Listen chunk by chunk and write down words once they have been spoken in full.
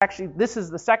Actually, this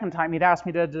is the second time he'd asked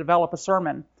me to develop a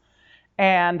sermon.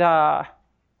 And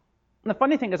the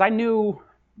funny thing is I knew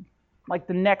like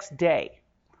the next day.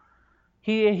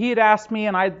 He had asked me,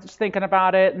 and I was thinking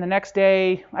about it, and the next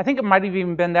day, I think it might have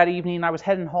even been that evening, I was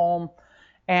heading home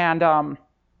and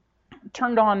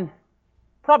turned on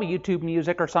probably YouTube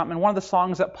music or something, and one of the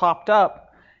songs that popped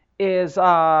up is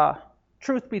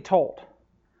Truth Be Told.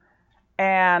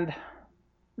 And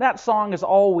that song is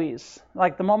always,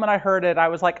 like the moment I heard it, I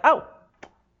was like, oh,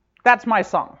 that's my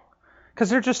song.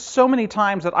 Because there's just so many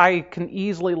times that I can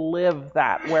easily live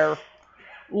that, where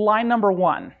line number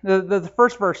one, the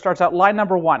first verse starts out, line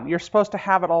number one, you're supposed to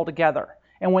have it all together.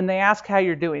 And when they ask how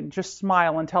you're doing, just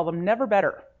smile and tell them, never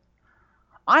better.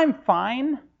 I'm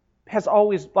fine has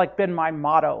always like been my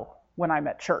motto when I'm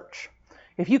at church.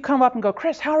 If you come up and go,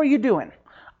 Kris, how are you doing?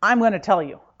 I'm going to tell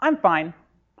you, I'm fine,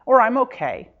 or I'm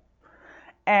okay.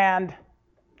 And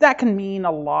that can mean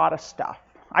a lot of stuff.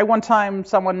 One time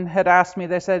someone had asked me,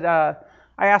 they said, I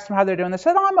asked them how they're doing. They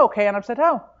said, oh, I'm okay. And I said,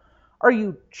 oh, are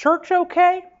you church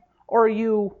okay or are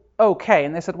you okay?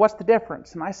 And they said, what's the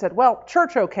difference? And I said, well,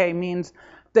 church okay means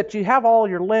that you have all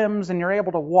your limbs and you're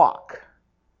able to walk.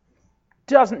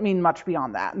 Doesn't mean much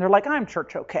beyond that. And they're like, I'm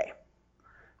church okay.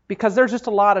 Because there's just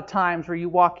a lot of times where you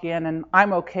walk in and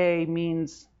I'm okay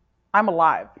means I'm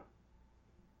alive.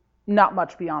 Not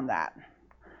much beyond that.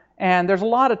 And there's a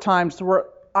lot of times where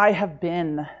I have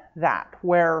been that,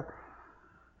 where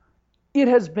it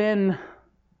has been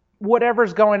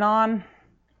whatever's going on,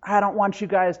 I don't want you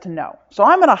guys to know. So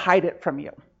I'm going to hide it from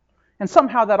you. And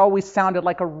somehow that always sounded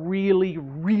like a really,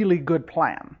 really good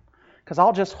plan. Because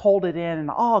I'll just hold it in and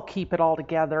I'll keep it all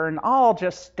together and I'll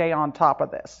just stay on top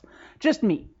of this. Just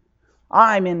me.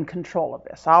 I'm in control of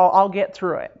this. I'll get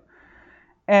through it.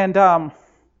 And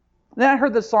then I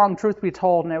heard the song Truth Be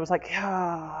Told, and it was like,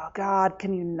 oh, God,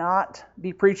 can you not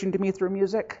be preaching to me through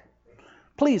music?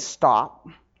 Please stop.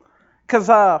 Because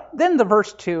then the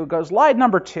verse 2 goes, line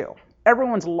number 2,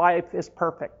 everyone's life is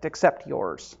perfect except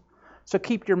yours. So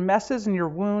keep your messes and your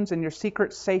wounds and your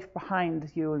secrets safe behind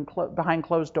you and behind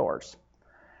closed doors.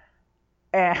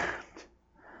 And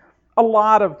a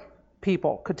lot of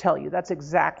people could tell you that's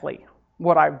exactly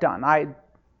what I've done. I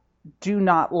do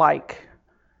not like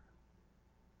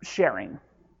sharing.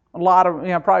 A lot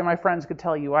of, probably my friends could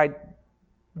tell you I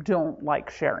don't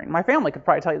like sharing. My family could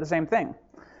probably tell you the same thing.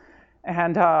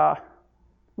 And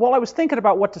while I was thinking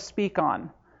about what to speak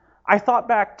on, I thought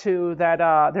back to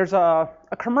that there's a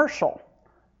commercial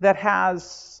that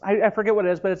has, I forget what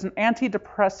it is, but it's an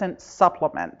antidepressant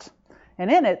supplement.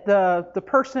 And in it, the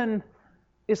person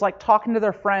is like talking to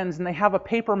their friends and they have a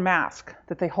paper mask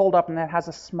that they hold up and that has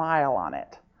a smile on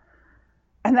it.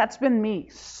 And that's been me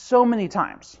so many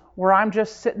times, where I'm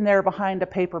just sitting there behind a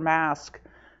paper mask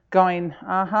going,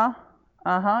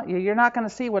 you're not going to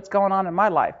see what's going on in my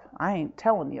life. I ain't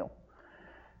telling you.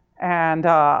 And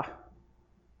I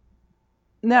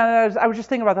was just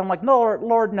thinking about that. I'm like, no,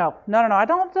 Lord, no. I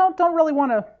don't really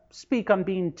want to speak on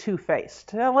being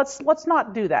two-faced. Let's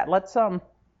not do that.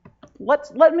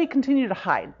 Let me continue to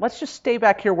hide. Let's just stay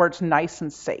back here where it's nice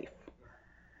and safe.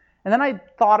 And then I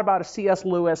thought about a C.S.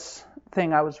 Lewis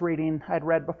thing I was reading, I'd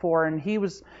read before, and he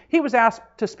was asked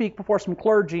to speak before some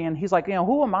clergy, and he's like,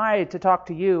 who am I to talk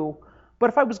to you? But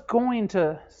if I was going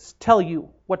to tell you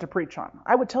what to preach on,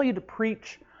 I would tell you to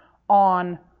preach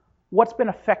on what's been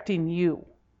affecting you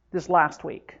this last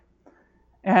week.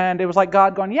 And it was like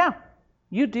God going, yeah,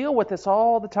 you deal with this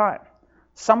all the time.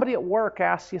 Somebody at work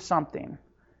asks you something,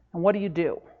 and what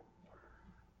do?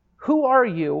 Who are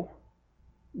you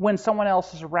when someone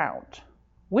else is around?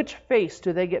 Which face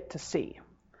do they get to see?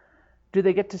 Do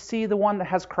they get to see the one that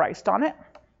has Christ on it?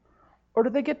 Or do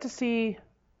they get to see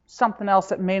something else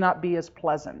that may not be as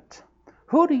pleasant?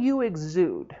 Who do you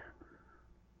exude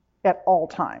at all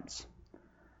times?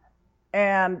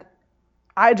 And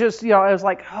I just, I was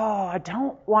like, oh, I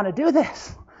don't want to do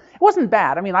this. It wasn't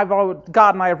bad. I mean,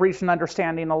 God and I have reached an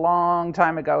understanding a long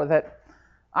time ago that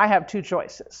I have two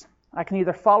choices. I can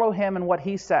either follow him and what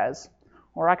he says,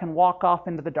 or I can walk off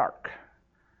into the dark.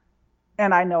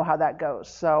 And I know how that goes.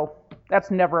 So that's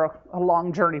never a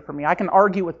long journey for me. I can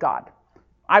argue with God.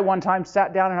 I one time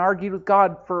sat down and argued with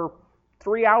God for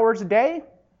 3 hours a day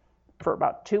for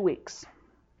about 2 weeks.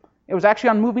 It was actually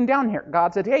on moving down here.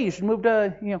 God said, hey, you should move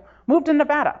to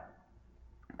Nevada.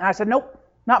 And I said, nope,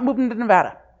 not moving to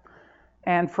Nevada.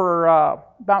 And for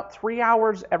about 3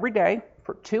 hours every day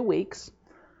for 2 weeks,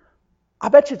 I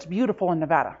bet you it's beautiful in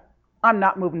Nevada. I'm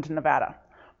not moving to Nevada.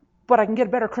 But I can get a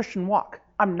better Christian walk.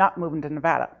 I'm not moving to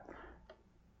Nevada.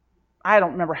 I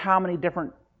don't remember how many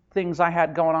different things I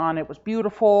had going on. It was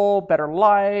beautiful, better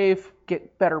life,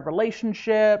 get better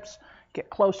relationships, get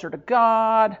closer to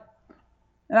God.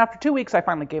 And after 2 weeks, I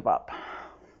finally gave up.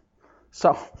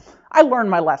 So I learned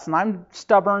my lesson. I'm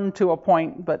stubborn to a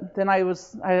point, but then I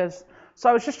was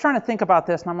just trying to think about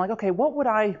this, and I'm like, okay, what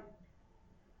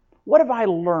have I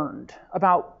learned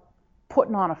about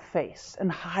putting on a face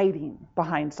and hiding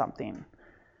behind something?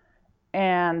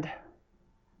 And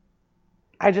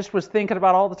I just was thinking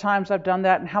about all the times I've done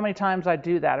that and how many times I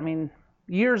do that. I mean,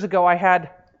 years ago, I had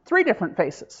 3 different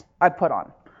faces I'd put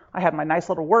on. I had my nice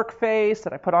little work face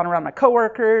that I put on around my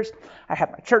coworkers. I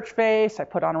had my church face I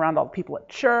put on around all the people at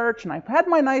church. And I had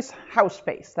my nice house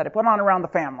face that I put on around the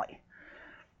family.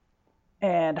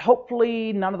 And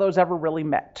hopefully none of those ever really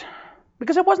met.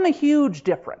 Because it wasn't a huge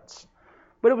difference.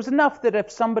 But it was enough that if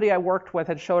somebody I worked with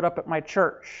had showed up at my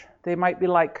church, they might be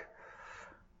like,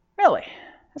 really?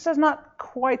 This is not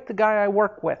quite the guy I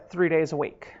work with 3 days a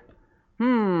week.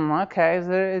 Okay,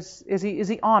 is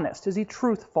he honest? Is he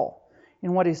truthful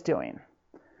in what he's doing?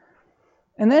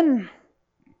 And then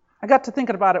I got to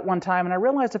thinking about it one time, and I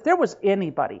realized if there was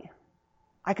anybody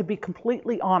I could be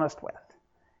completely honest with,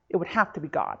 it would have to be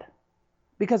God.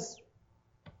 Because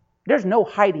there's no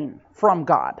hiding from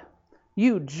God.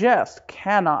 You just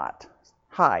cannot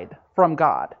hide from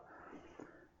God.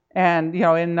 And,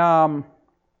 in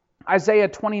Isaiah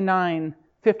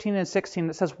 29:15 and 16,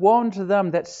 it says, "Woe unto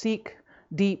them that seek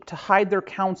deep to hide their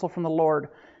counsel from the Lord,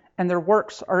 and their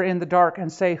works are in the dark,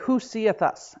 and say, Who seeth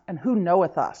us, and who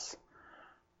knoweth us?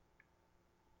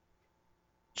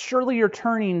 Surely your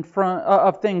turning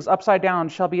of things upside down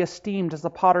shall be esteemed as the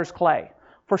potter's clay.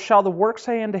 For shall the work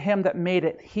say unto him that made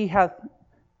it, He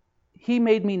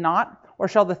made me not? Or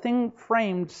shall the thing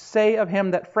framed say of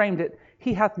him that framed it,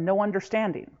 He hath no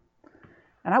understanding?"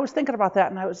 And I was thinking about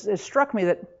that, and it struck me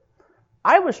that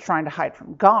I was trying to hide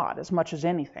from God as much as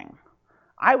anything.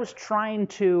 I was trying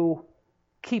to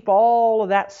keep all of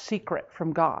that secret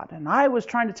from God. And I was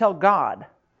trying to tell God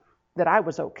that I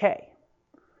was okay.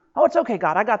 Oh, it's okay,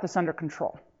 God, I got this under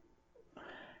control.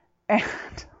 And,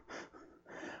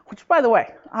 which, by the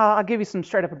way, I'll give you some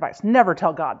straight up advice. Never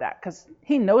tell God that, because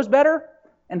He knows better,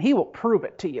 and He will prove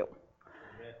it to you.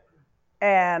 Amen.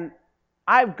 And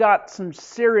I've got some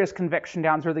serious conviction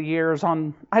down through the years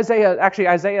on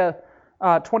Isaiah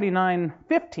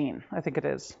 29:15, I think it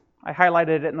is. I highlighted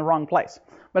it in the wrong place.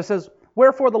 But it says,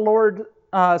 "Wherefore the Lord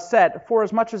said, For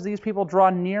as much as these people draw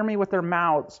near me with their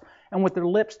mouths, and with their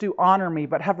lips do honor me,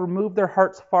 but have removed their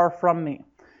hearts far from me,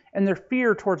 and their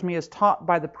fear towards me is taught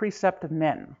by the precept of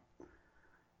men."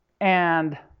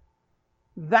 And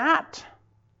that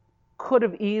could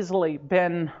have easily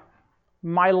been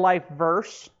my life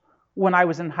verse when I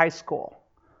was in high school.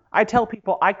 I tell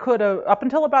people I could have, up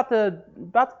until about the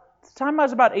time I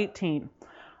was about 18,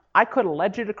 I could have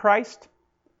led you to Christ,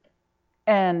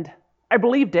 and I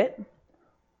believed it,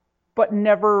 but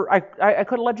never, I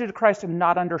could have led you to Christ and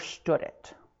not understood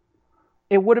it.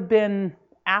 It would have been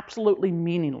absolutely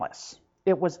meaningless.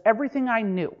 It was everything I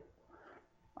knew.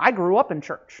 I grew up in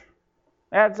church.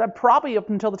 Probably up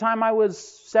until the time I was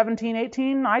 17,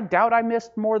 18, I doubt I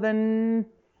missed more than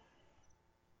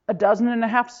a dozen and a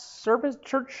half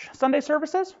church Sunday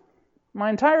services my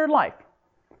entire life.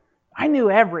 I knew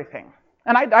everything.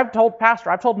 And I've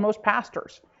told most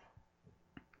pastors,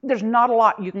 there's not a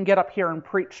lot you can get up here and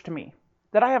preach to me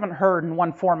that I haven't heard in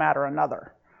one format or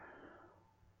another.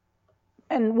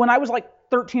 And when I was like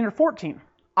 13 or 14,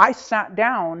 I sat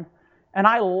down and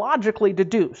I logically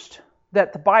deduced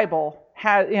that the Bible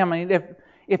had,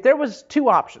 if there was 2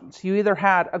 options, you either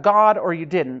had a God or you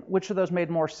didn't, which of those made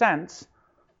more sense?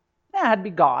 Yeah, it had to be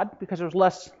God, because there was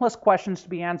less questions to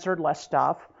be answered, less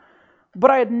stuff.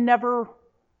 But I had never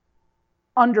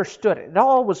understood it. It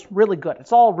all was really good.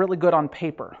 It's all really good on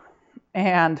paper.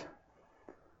 And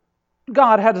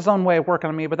God had His own way of working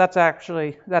on me, but that's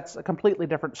a completely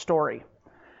different story.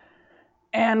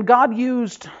 And God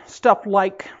used stuff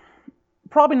like,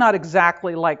 probably not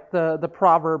exactly like the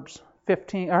Proverbs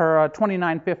 15 or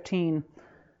 29:15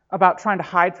 about trying to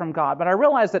hide from God, but I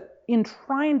realized that in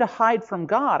trying to hide from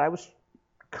God, I was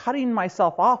cutting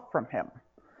myself off from Him.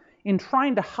 In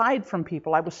trying to hide from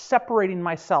people, I was separating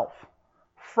myself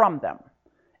from them.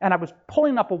 And I was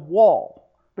pulling up a wall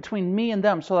between me and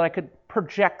them so that I could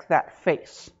project that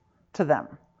face to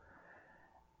them.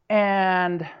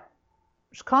 And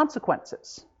there's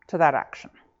consequences to that action.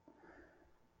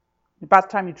 About the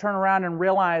time you turn around and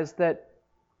realize that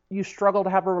you struggle to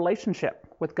have a relationship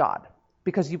with God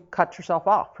because you've cut yourself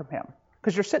off from Him.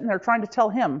 Because you're sitting there trying to tell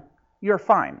Him you're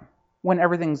fine when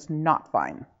everything's not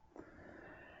fine.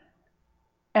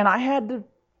 And I had to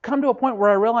come to a point where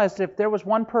I realized if there was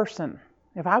one person,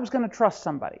 if I was going to trust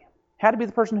somebody, it had to be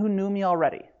the person who knew me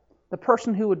already, the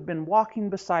person who had been walking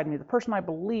beside me, the person I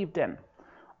believed in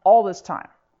all this time,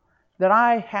 that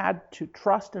I had to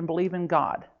trust and believe in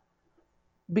God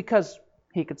because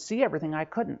he could see everything I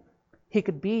couldn't. He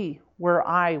could be where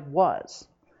I was.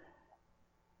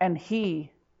 And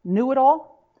he knew it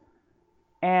all.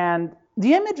 And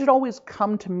the image had always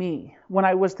come to me when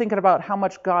I was thinking about how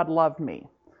much God loved me.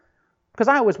 Because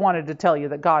I always wanted to tell you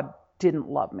that God didn't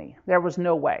love me. There was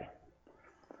no way.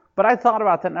 But I thought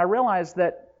about that and I realized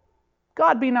that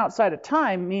God being outside of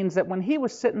time means that when he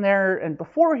was sitting there and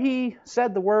before he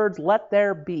said the words, "Let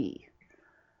there be,"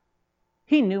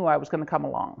 he knew I was going to come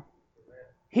along.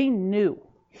 He knew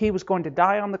he was going to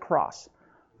die on the cross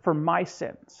for my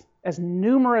sins, as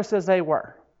numerous as they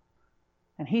were.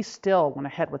 And he still went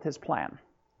ahead with his plan.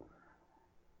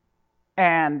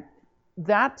 And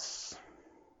it's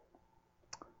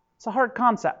a hard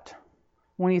concept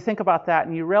when you think about that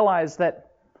and you realize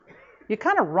that you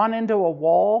kind of run into a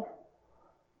wall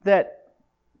that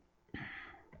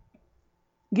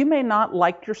you may not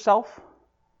like yourself,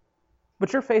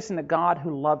 but you're facing a God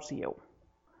who loves you.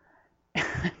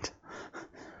 And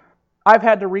I've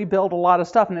had to rebuild a lot of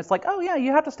stuff, and it's like, oh yeah,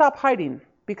 you have to stop hiding,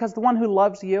 because the one who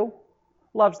loves you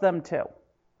loves them too.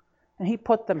 And he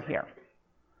put them here.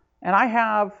 And I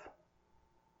have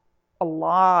a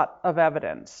lot of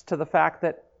evidence to the fact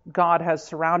that God has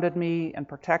surrounded me and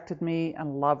protected me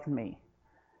and loved me.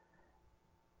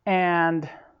 And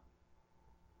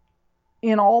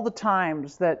in all the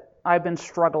times that I've been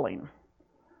struggling,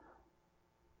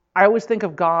 I always think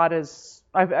of God as,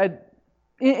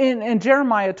 in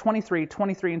Jeremiah 23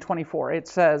 and 24, it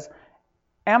says,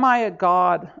 Am I a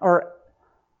God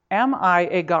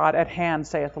at hand,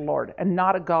 saith the Lord, and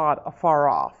not a God afar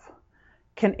off?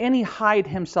 Can any hide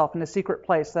himself in a secret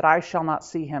place that I shall not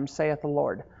see him, saith the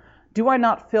Lord? Do I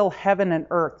not fill heaven and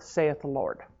earth, saith the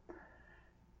Lord?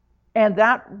 And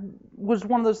that was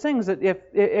one of those things that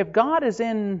if God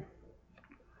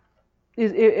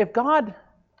if God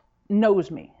knows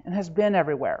me and has been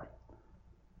everywhere,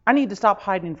 I need to stop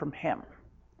hiding from him.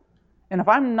 And if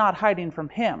I'm not hiding from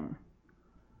him,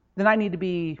 then I need to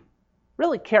be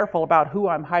really careful about who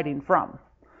I'm hiding from.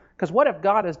 Because what if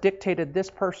God has dictated this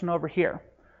person over here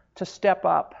to step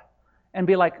up and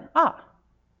be like,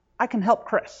 I can help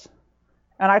Kris,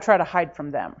 and I try to hide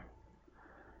from them.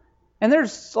 And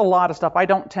there's a lot of stuff. I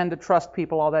don't tend to trust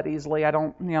people all that easily.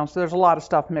 So there's a lot of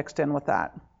stuff mixed in with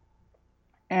that.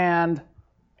 And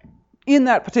in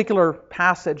that particular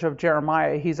passage of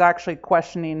Jeremiah, he's actually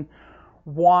questioning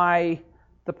why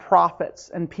the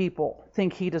prophets and people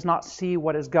think he does not see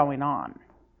what is going on.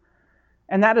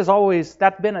 And that's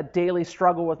been a daily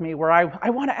struggle with me, where I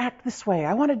want to act this way.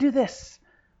 I want to do this.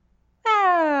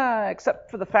 Except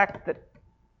for the fact that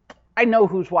I know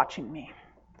who's watching me.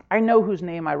 I know whose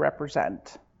name I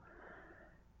represent.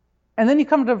 And then you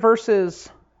come to verses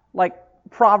like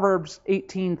Proverbs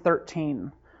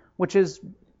 18:13, which is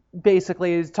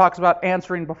basically, it talks about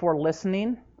answering before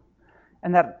listening,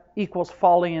 and that equals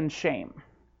folly and shame.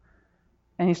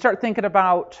 And you start thinking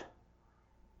about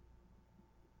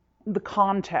the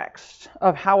context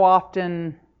of how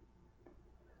often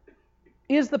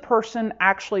is the person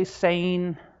actually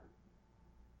saying,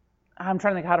 I'm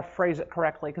trying to think how to phrase it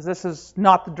correctly, because this is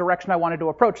not the direction I wanted to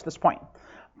approach this point.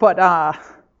 But are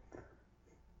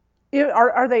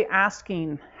they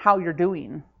asking how you're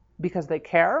doing because they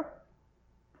care?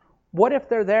 What if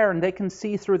they're there and they can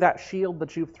see through that shield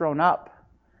that you've thrown up,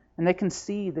 and they can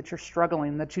see that you're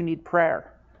struggling, that you need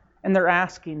prayer, and they're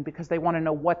asking because they want to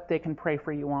know what they can pray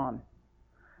for you on?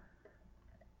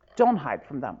 Don't hide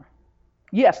from them.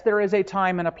 Yes, there is a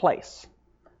time and a place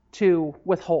to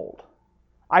withhold.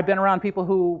 I've been around people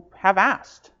who have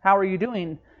asked, how are you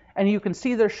doing? And you can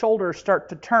see their shoulders start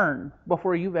to turn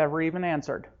before you've ever even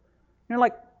answered. You're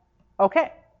like,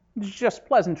 okay, it's just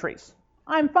pleasantries.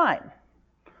 I'm fine.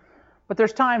 But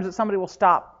there's times that somebody will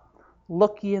stop,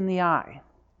 look you in the eye,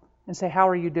 and say, how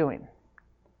are you doing?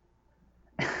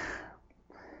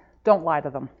 Don't lie to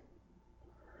them.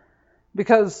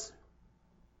 Because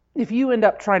if you end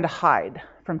up trying to hide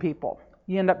from people,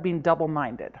 you end up being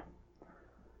double-minded.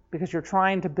 Because you're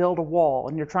trying to build a wall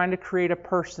and you're trying to create a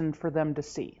person for them to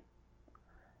see.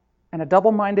 And a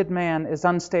double-minded man is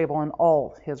unstable in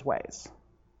all his ways.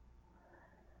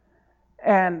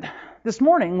 And this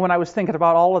morning when I was thinking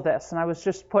about all of this, and I was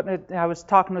just I was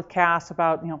talking with Cass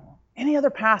about, any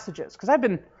other passages, because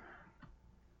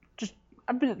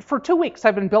for 2 weeks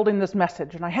I've been building this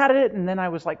message, and I had it, and then I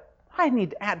was like, I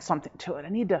need to add something to it. I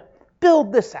need to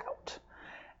build this out.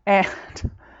 And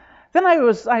then I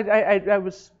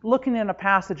was looking in a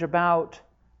passage about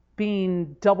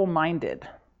being double-minded.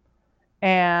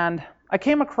 And I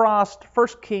came across 1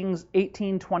 Kings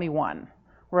 18:21,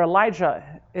 where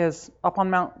Elijah is up on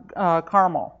Mount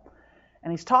Carmel,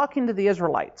 and he's talking to the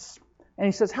Israelites. And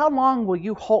he says, how long will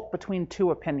you halt between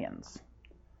two opinions?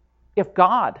 If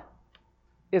God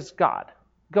is God,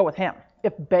 go with him.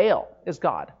 If Baal is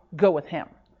God, go with him.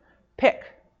 Pick.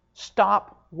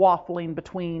 Stop waffling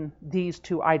between these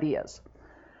two ideas.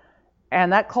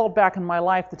 And that called back in my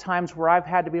life the times where I've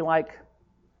had to be like,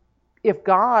 if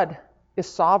God is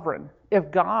sovereign,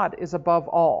 if God is above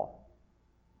all,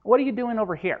 what are you doing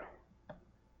over here?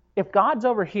 If God's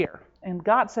over here and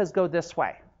God says go this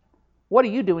way, what are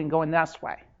you doing going this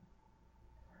way?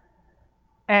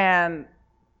 And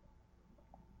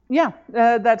yeah,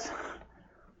 that's,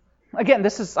 again,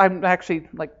 this is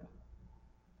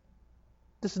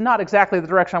not exactly the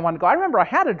direction I want to go. I remember I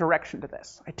had a direction to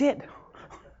this. I did.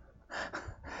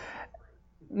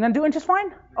 And I'm doing just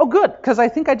fine? Oh, good, because I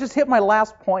think I just hit my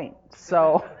last point.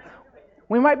 So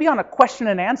we might be on a question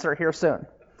and answer here soon.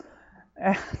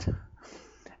 And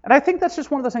I think that's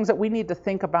just one of those things that we need to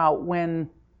think about when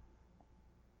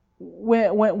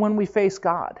we face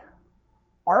God.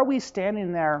 Are we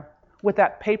standing there with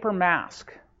that paper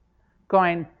mask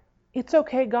going, it's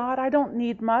okay, God, I don't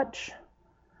need much?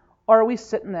 Or are we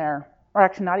sitting there, or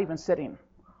actually not even sitting,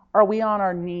 are we on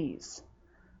our knees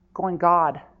going,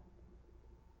 God,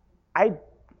 I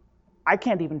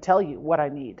can't even tell you what I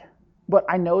need, but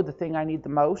I know the thing I need the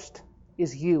most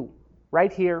is you,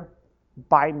 right here,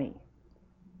 by me.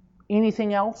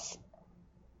 Anything else,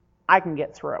 I can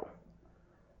get through.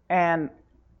 And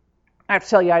I have to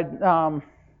tell you,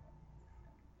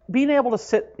 being able to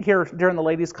sit here during the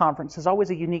ladies' conference is always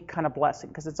a unique kind of blessing,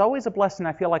 because it's always a blessing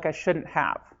I feel like I shouldn't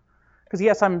have. Because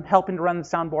yes, I'm helping to run the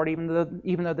soundboard,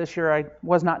 even though this year I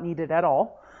was not needed at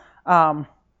all.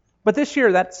 But this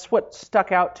year, that's what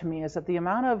stuck out to me, is that the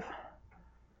amount of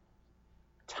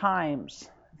times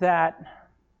that,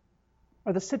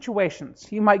 or the situations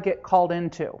you might get called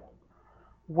into,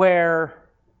 where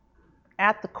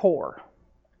at the core,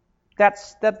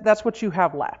 that's what you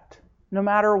have left, no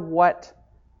matter what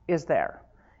is there.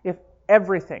 If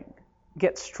everything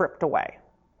gets stripped away,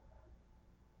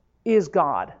 is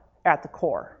God at the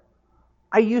core?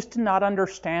 I used to not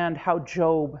understand how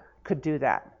Job could do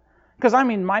that. Because, I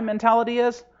mean, my mentality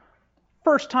is,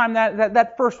 first time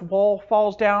that first wall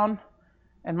falls down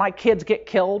and my kids get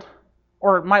killed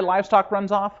or my livestock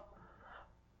runs off,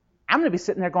 I'm going to be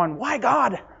sitting there going, why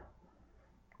God?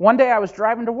 One day I was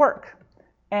driving to work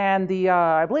and the,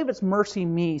 I believe it's Mercy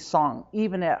Me song,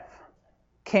 Even If,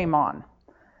 came on.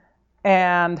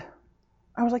 And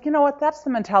I was like, you know what? That's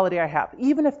the mentality I have.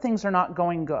 Even if things are not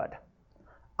going good,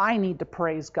 I need to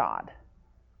praise God.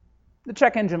 The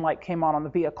check engine light came on the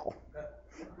vehicle.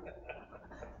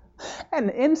 And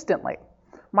instantly,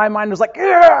 my mind was like,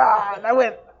 yeah! And I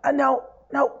went, no.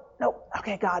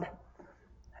 Okay, God,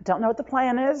 I don't know what the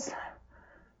plan is.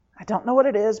 I don't know what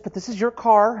it is, but this is your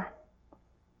car.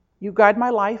 You guide my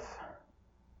life.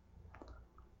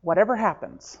 Whatever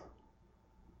happens.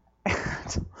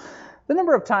 And the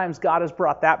number of times God has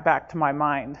brought that back to my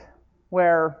mind,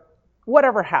 where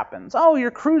whatever happens, oh,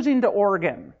 you're cruising to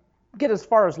Oregon, get as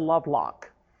far as Lovelock,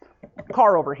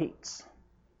 car overheats,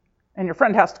 and your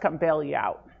friend has to come bail you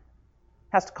out,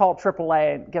 has to call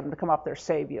AAA and get them to come up there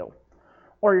save you.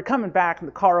 Or you're coming back and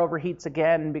the car overheats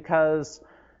again because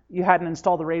you hadn't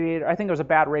installed the radiator. I think it was a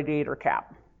bad radiator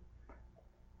cap.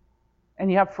 And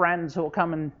you have friends who will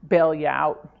come and bail you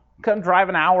out, come drive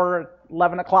an hour at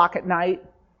 11 o'clock at night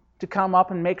to come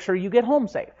up and make sure you get home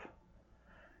safe.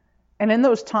 And in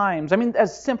those times, I mean,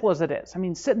 as simple as it is, I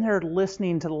mean, sitting there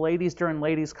listening to the ladies during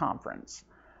ladies' conference,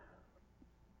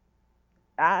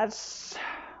 I'm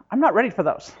not ready for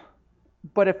those.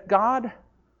 But if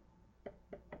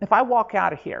I walk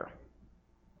out of here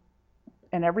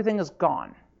and everything is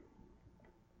gone,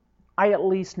 I at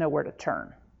least know where to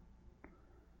turn.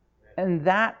 And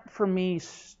that, for me,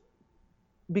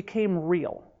 became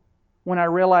real when I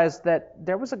realized that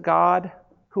there was a God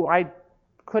who I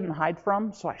couldn't hide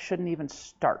from, so I shouldn't even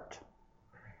start.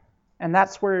 And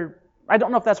that's where, I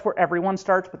don't know if that's where everyone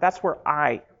starts, but that's where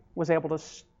I was able to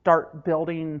start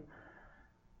building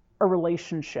a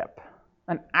relationship,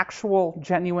 an actual,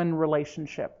 genuine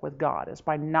relationship with God, is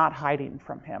by not hiding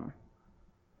from Him.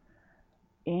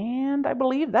 And I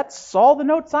believe that's all the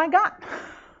notes I got.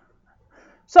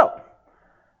 So,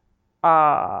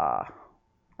 I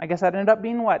guess that ended up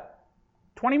being what?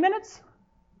 20 minutes?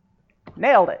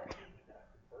 Nailed it.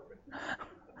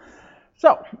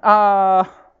 So,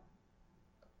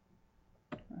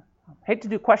 hate to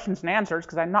do questions and answers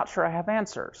because I'm not sure I have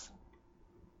answers.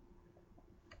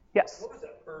 Yes? What was the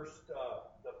first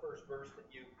verse that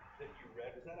you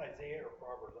read? Was that Isaiah Isaiah or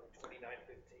Proverbs, like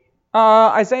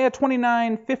 29:15? Isaiah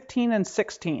 29:15 and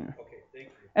 16. Okay, thank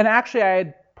you. And actually, I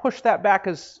had pushed that back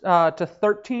as to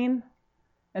 13,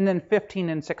 and then 15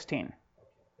 and 16. Okay,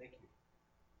 thank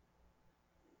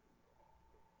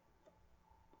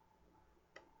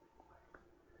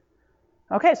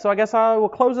you. Okay, so I guess I will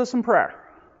close this in prayer.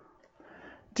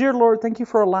 Dear Lord, thank you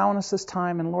for allowing us this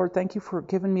time, and Lord, thank you for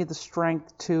giving me the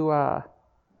strength to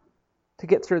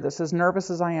get through this. As nervous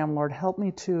as I am, Lord, help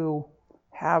me to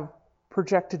have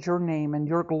projected your name and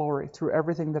your glory through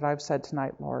everything that I've said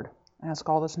tonight, Lord. I ask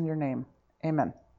all this in your name. Amen.